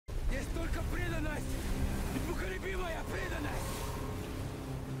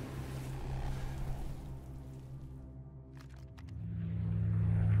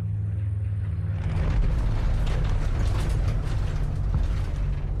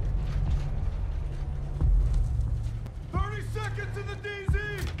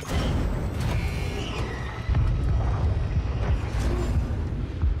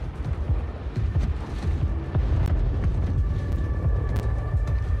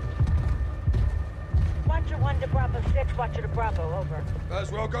to Bravo 6, Watcher to Bravo, over.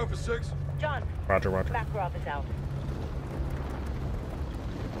 As well, go for 6. John. Roger. Makarov is out.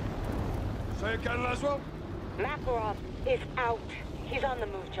 Say again, Laswell? Makarov is out. He's on the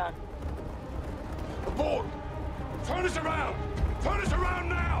move, John. Aboard! Turn us around! Turn us around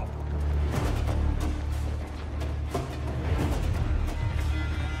now!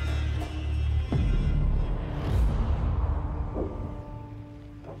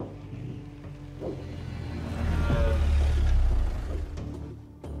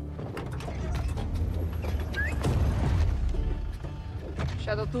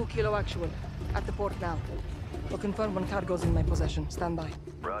 Shadow 2, Kilo actual. At the port now. Will confirm when cargo's in my possession. Stand by.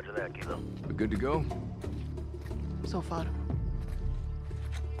 Roger that, Kilo. We're good to go? So far.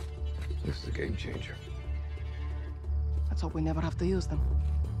 This is a game changer. Let's hope we never have to use them.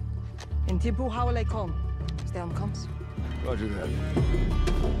 In Tibu Hawale Con. Stay on comms. Roger that.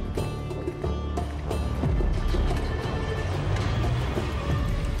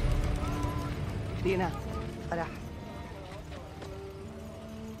 Dina. Farah.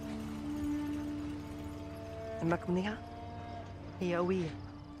 أمك منيحة؟ هي قوية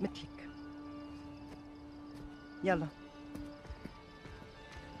مثلك. يلا.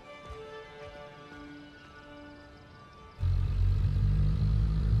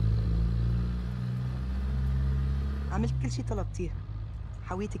 عملت كل شي طلبتيه.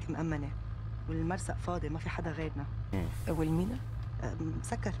 حاويتك مأمنة والمرسق فاضي ما في حدا غيرنا. والمينا؟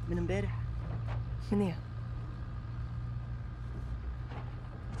 مسكر من امبارح. منيح.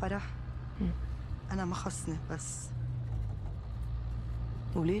 فرح. أنا ما خصني بس.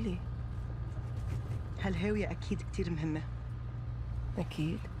 قوليلي. هالهاوية أكيد كتير مهمة.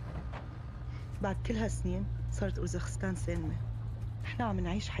 أكيد. بعد كل هالسنين صارت أوزبكستان سالمة. إحنا عم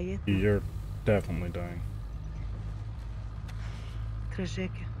نعيش حياتنا. You're definitely dying.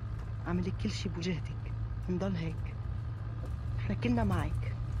 ترجاكي اعملي كل شي بوجهتك. نضل هيك. إحنا كلنا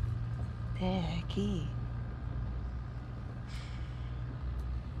معك. أكيد.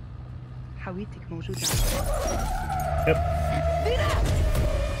 حاويتك موجودة. Yep.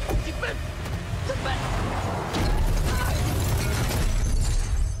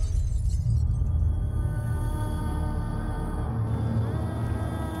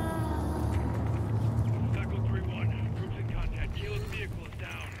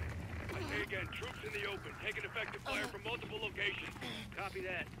 Taking effective fire from multiple locations. Copy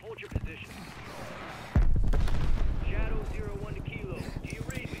that. Hold your position. Shadow 01 to Kilo. Do you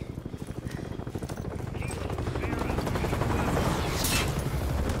read me? Kilo, bear up.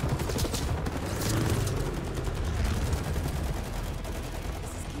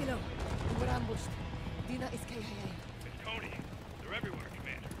 This is Kilo. We were ambushed. Dina is KIA. It's Coney. They're everywhere,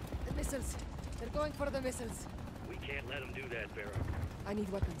 Commander. The missiles. They're going for the missiles. We can't let them do that, Barrow. I need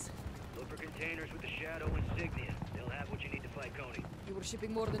weapons. Look for containers with the Shadow insignia. They'll have what you need to fight Coney. You were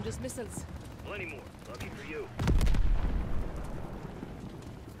shipping more than just missiles. Plenty more. Lucky for you.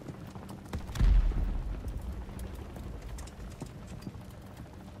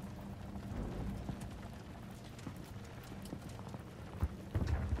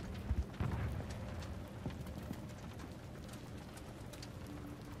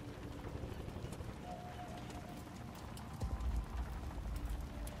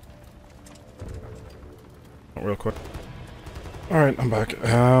 Real quick. Alright, I'm back.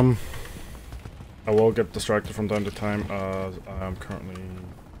 I will get distracted from time to time as I'm currently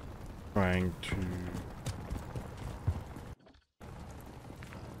trying to...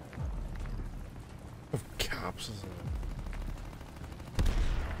 Of caps, is it?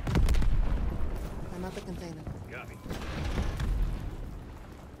 I'm at the container. Copy.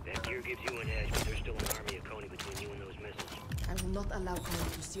 That gear gives you an edge, but there's still an army of Coney between you and those missiles. I will not allow Coney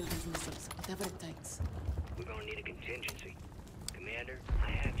to steal these missiles, whatever it takes. We're gonna need a contingency. Commander, I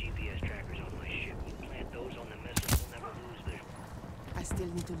have GPS trackers on my ship. You plant those on the missiles, we'll never lose them. I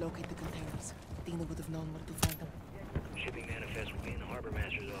still need to locate the containers. Dina would have known where to find them. Shipping manifest will be in the Harbor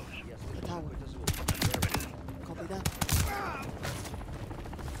Master's office. The tower. Affirmative. Copy that.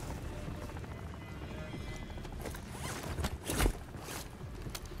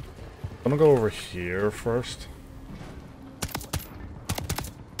 I'm gonna go over here first.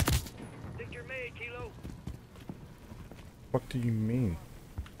 What do you mean?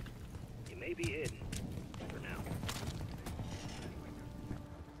 You may be hidden. For now.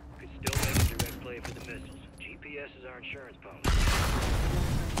 Could still make a direct play for the missiles. GPS is our insurance policy.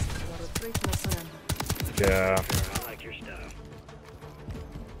 Yeah. I like your style.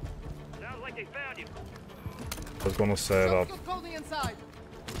 Sounds like they found you. I was gonna say that.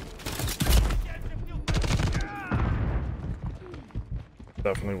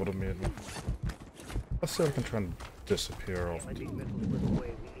 Definitely would have made me. Let's see if I can try and disappear off. Let these missiles slip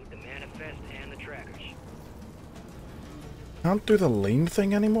away. We need the manifest and the trackers. Can't do the lean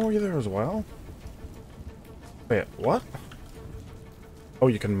thing anymore either as well? Wait, what? Oh,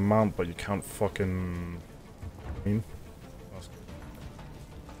 you can mount, but you can't fucking lean.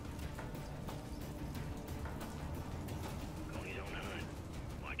 Coney's on the hunt.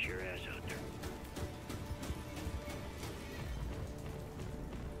 Watch your ass out there.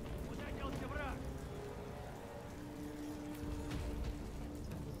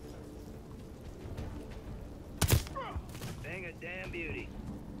 Dang a damn beauty.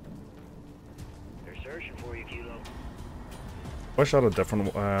 They're searching for you, Kilo. Wish I had a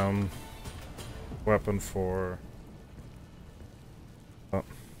different weapon for. Head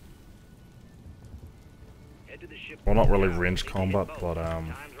to the ship. Well, not really ranged combat, but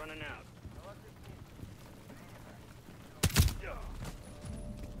Time's running out.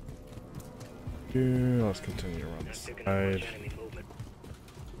 yeah, let's continue around the Not picking up much side. enemy movement.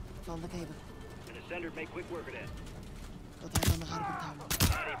 Found the cable. And the sender make quick work of that. Got eyes on the harbor tower.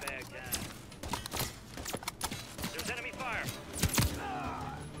 Body bag down. There's enemy fire.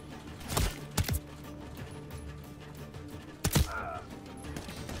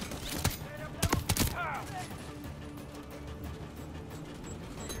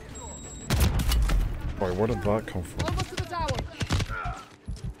 Boy, where did that come from? Almost to the tower.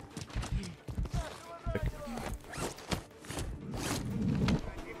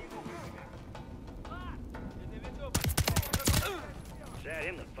 Sat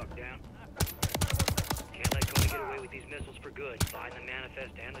him the fuck down. Can't let Coney get away with these missiles for good. Find the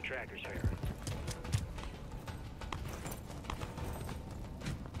manifest and the trackers here.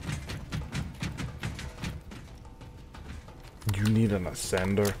 You need an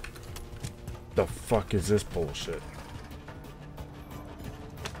ascender? The fuck is this bullshit?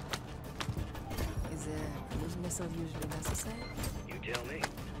 Is a cruise missile usually necessary? You tell me.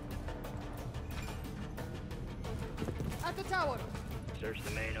 At the tower. Search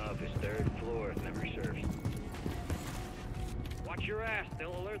the main office, 3rd floor, if memory serves. Watch your ass.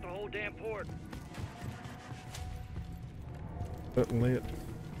 They'll alert the whole damn port. Bit late.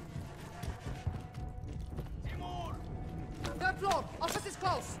 3rd floor. Office is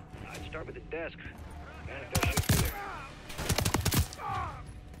close. I'd start with the desk. Manifest should be there.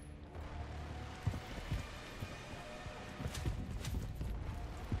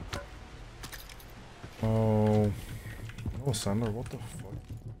 Oh. Oh, Sander, what the fuck?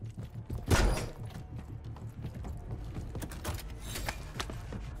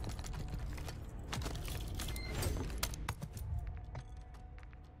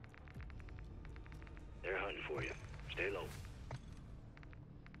 They're hunting for you. Stay low.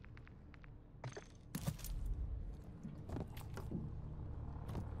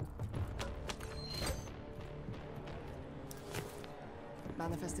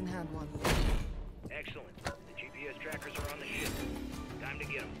 Manifest in hand, one. Excellent. The GPS trackers are on the ship. Time to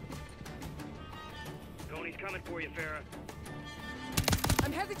get them. Coney's coming for you, Farah.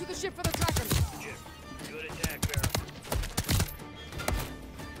 I'm headed to the ship for the trackers. Chip. Good attack, Farah.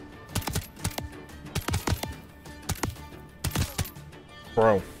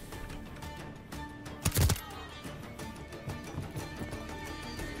 Bro.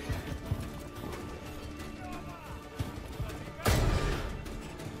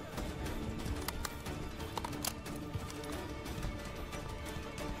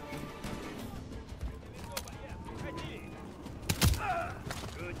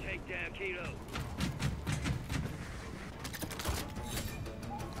 Good takedown, Kilo.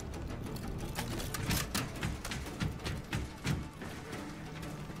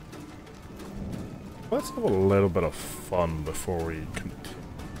 Let's have a little bit of fun before we continue.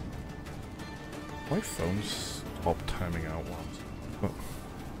 My phone stopped timing out once. Oh.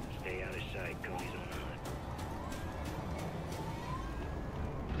 Stay out of sight. Coney's on the hunt.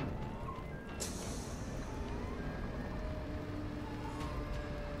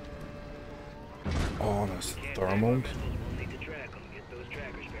 Oh, that's Can't thermal. take our missiles. We'll need to track them. Get those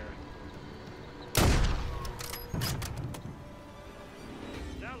trackers, Farah.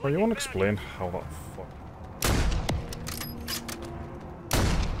 Sounds Bro, you like want to found explain how that fuck?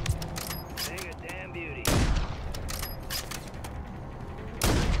 Dang a damn beauty.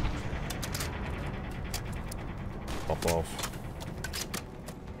 Pop off.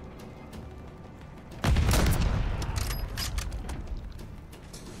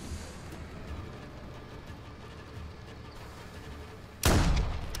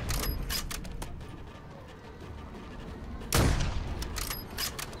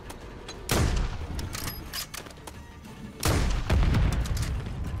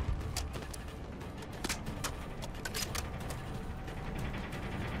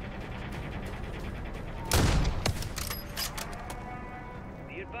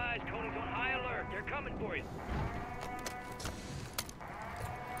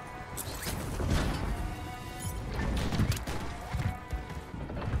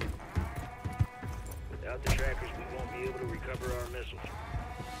 recover our missiles.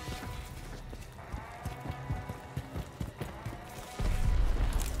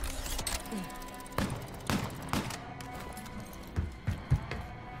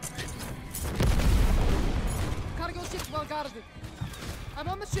 Cargo ship's well guarded. I'm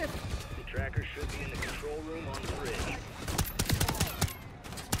on the ship. The tracker should be in the control room on the bridge.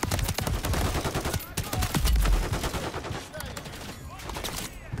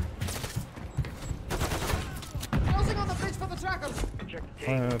 Closing on the bridge for the trackers. Check the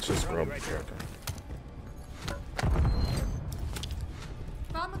tape. Let's just Probably grab the right there. tracker.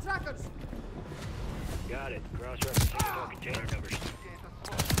 Found the trackers. Got it. Cross-referencing all container numbers.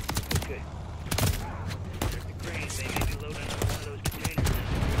 Okay. Check the cranes. They may be loading another one of those containers.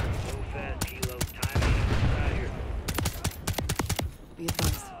 Go fast, Kilo. Time ain't out here. Be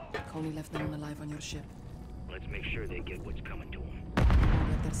advised. Coney left no one alive on your ship. Let's make sure they get what's coming to them. Don't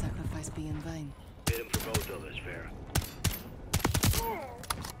let their sacrifice be in vain. Hit him for both of us, Farah.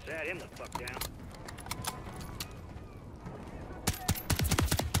 Sat him the fuck down.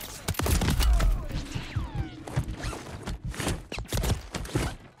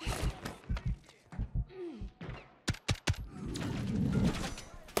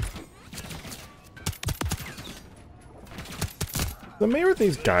 The mirror,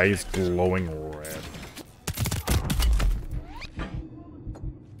 these guys glowing red.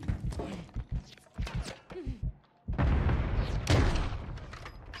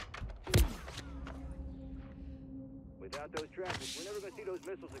 Without those trackers, we're never gonna see those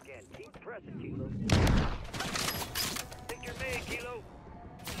missiles again. Keep pressing, Kilo. Think you're made, Kilo.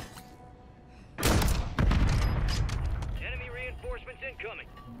 Enemy reinforcements incoming.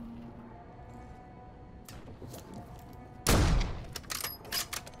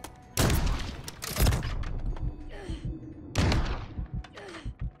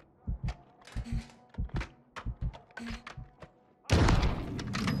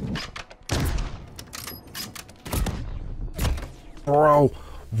 Bro,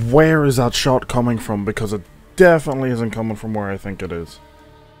 where is that shot coming from? Because it definitely isn't coming from where I think it is.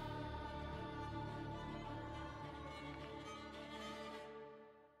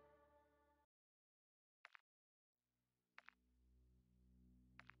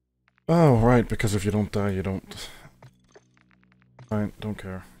 Oh, right, because if you don't die, you don't... Fine, don't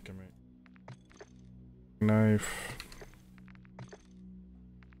care. Give me... Knife.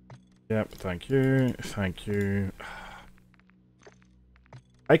 Yep, thank you, thank you.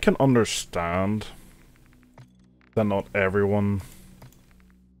 I can understand that not everyone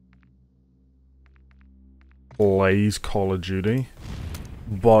plays Call of Duty,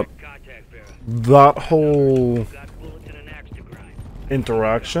 but Contact, Farah. that whole Got bullets and an axe to grind.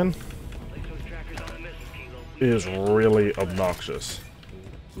 interaction Place those trackers on the missiles, Kilo. is really obnoxious.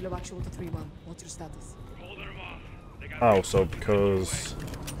 Kilo actual to 3-1. What's your status? Holding them off. They got Oh, so because...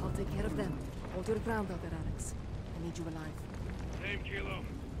 I'll take care of them. Hold your ground out there, Alex. I need you alive. same Kilo.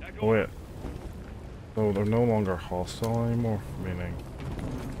 Oh, wait. So they're no longer hostile anymore, meaning...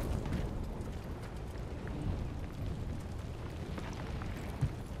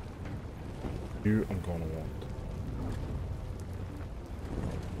 You I'm gonna want.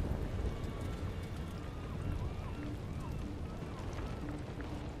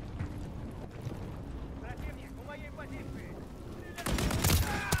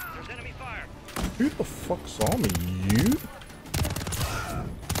 There's enemy fire. Who the fuck saw me? You?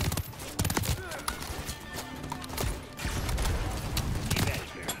 Keep at it,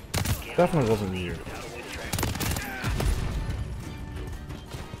 Farah. Definitely wasn't you. Out of way the trackers.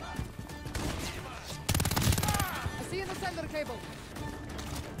 I see an ascender cable.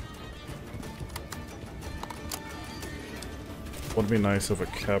 Would be nice if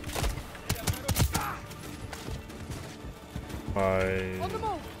it kept my On the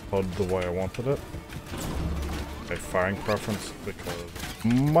move. HUD the way I wanted it. A firing preference, because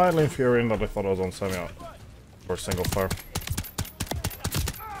mildly infuriating that I thought I was on semi or single fire.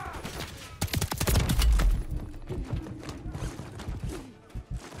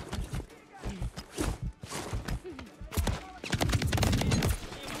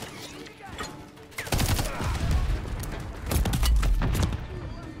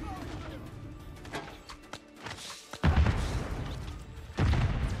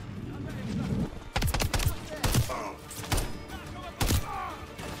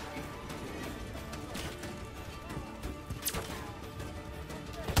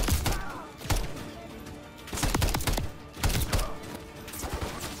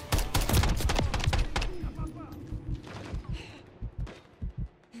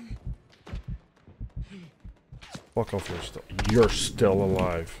 Fuck off, you're still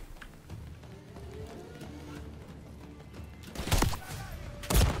alive.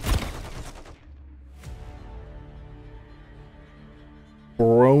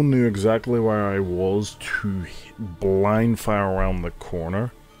 drone knew exactly where I was to blind fire around the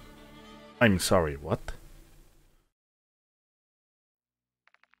corner. I'm sorry, what?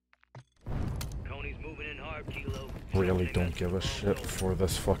 Coney's moving in hard, Kilo. Really don't give a shit for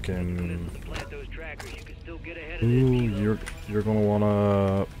this fucking... Plant those trackers. You can still get ahead of Ooh, this, Kilo. you're gonna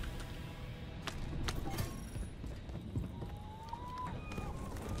wanna...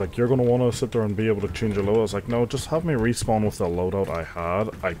 Like, you're gonna wanna sit there and be able to change your loadout. I was like, no, just have me respawn with the loadout I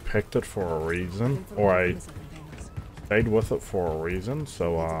had. I picked it for a reason, or I stayed with it for a reason,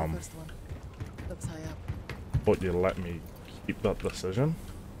 so, Looks high up. but you let me keep that decision.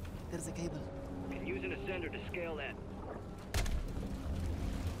 There's a cable. Can use an ascender to scale that.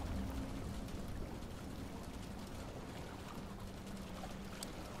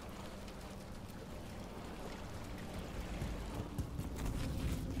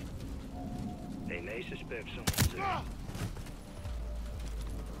 They may suspect someone's there.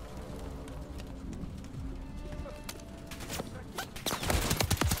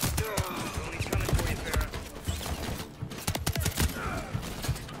 Tony's coming for you, Farah.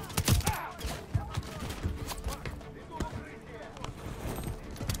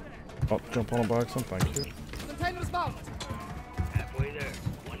 Oh, jump on a box and thank you. Container's bound. Halfway there.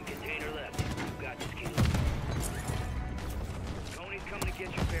 One container left. You got this, Kilo. Tony's coming to get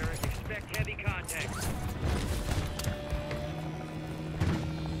you, Farah. Expect heavy contact.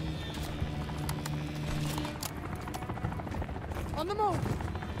 On the move.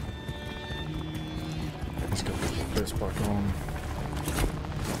 Let's get this back on.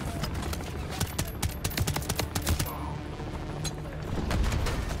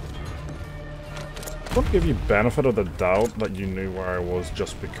 Don't give you benefit of the doubt that you knew where I was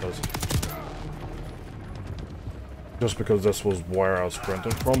just because this was where I was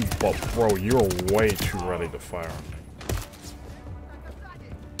sprinting from, but bro, you're way too ready to fire on me.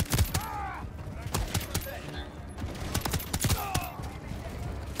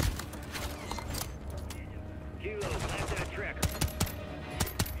 Kilo, plant that tracker.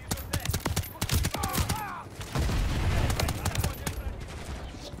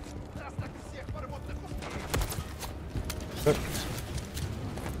 Yep.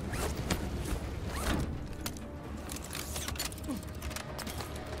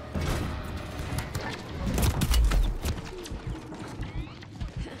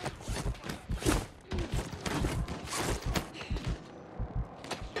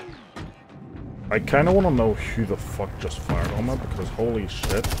 I kind of want to know who the fuck just fired on me, because holy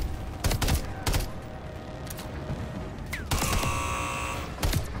shit.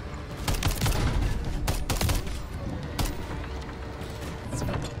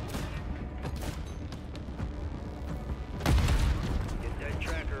 Get that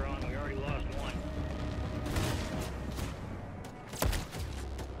tracker on. We already lost one.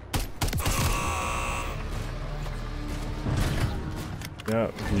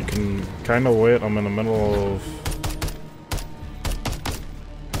 Yeah, you can kind of wait. I'm in the middle of...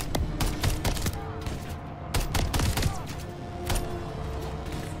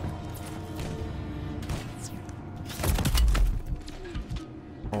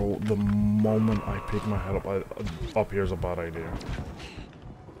 Oh, the moment I peek my head up here's a bad idea.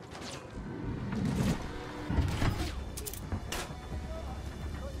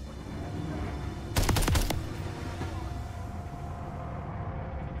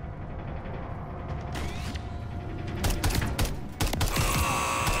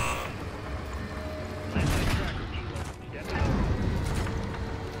 Plant that tracker, Kilo. Step it up.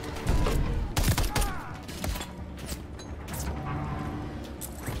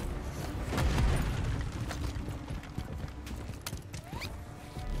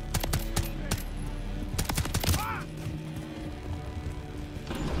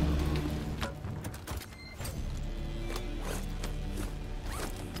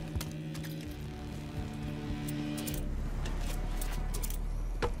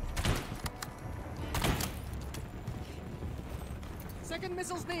 Second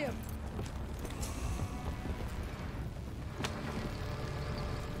missile's near.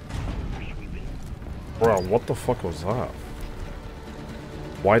 Bro, what the fuck was that?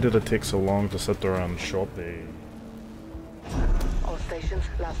 Why did it take so long to sit there and show up the... All stations,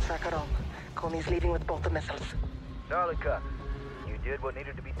 last tracker on. Coney's leaving with both the missiles. Solid copy. You did what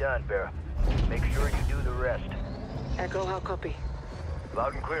needed to be done, Farah. Make sure you do the rest. Echo, how copy?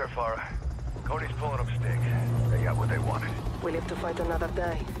 Loud and clear, Farah. Cody's pulling up stakes. They got what they wanted. We live to fight another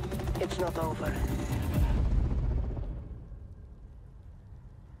day. It's not over.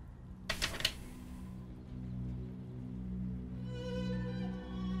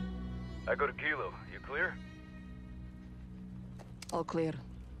 I go to Kilo. You clear? All clear.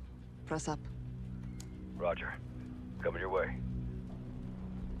 press up. Roger. Coming your way.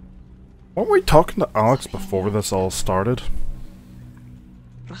 Weren't we talking to Alex before this all started?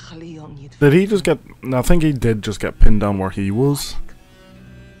 Did he just get... No, I think he did just get pinned down where he was.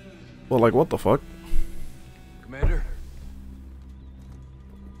 Well, like, what the fuck? Commander?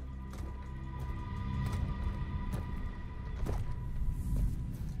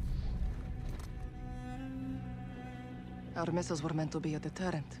 Our missiles were meant to be a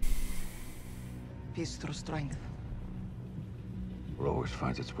deterrent. Peace through strength. It always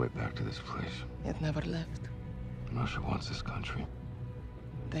finds its way back to this place. It never left. Russia wants this country.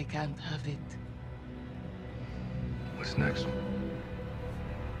 They can't have it. What's next?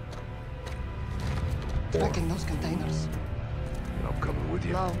 Tracking those containers. I'm coming with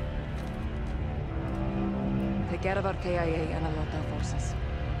you. No. Take care of our KIA and alert our forces.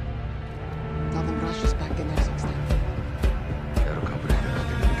 Tell them Russia's back in their 16. Shadow Company's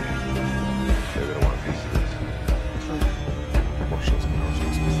back in the game. They're gonna want a piece of this. True. Russia's in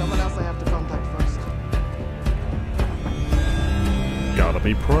Russia's. Someone else I have to contact first. Gotta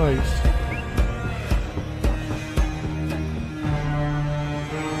be Price.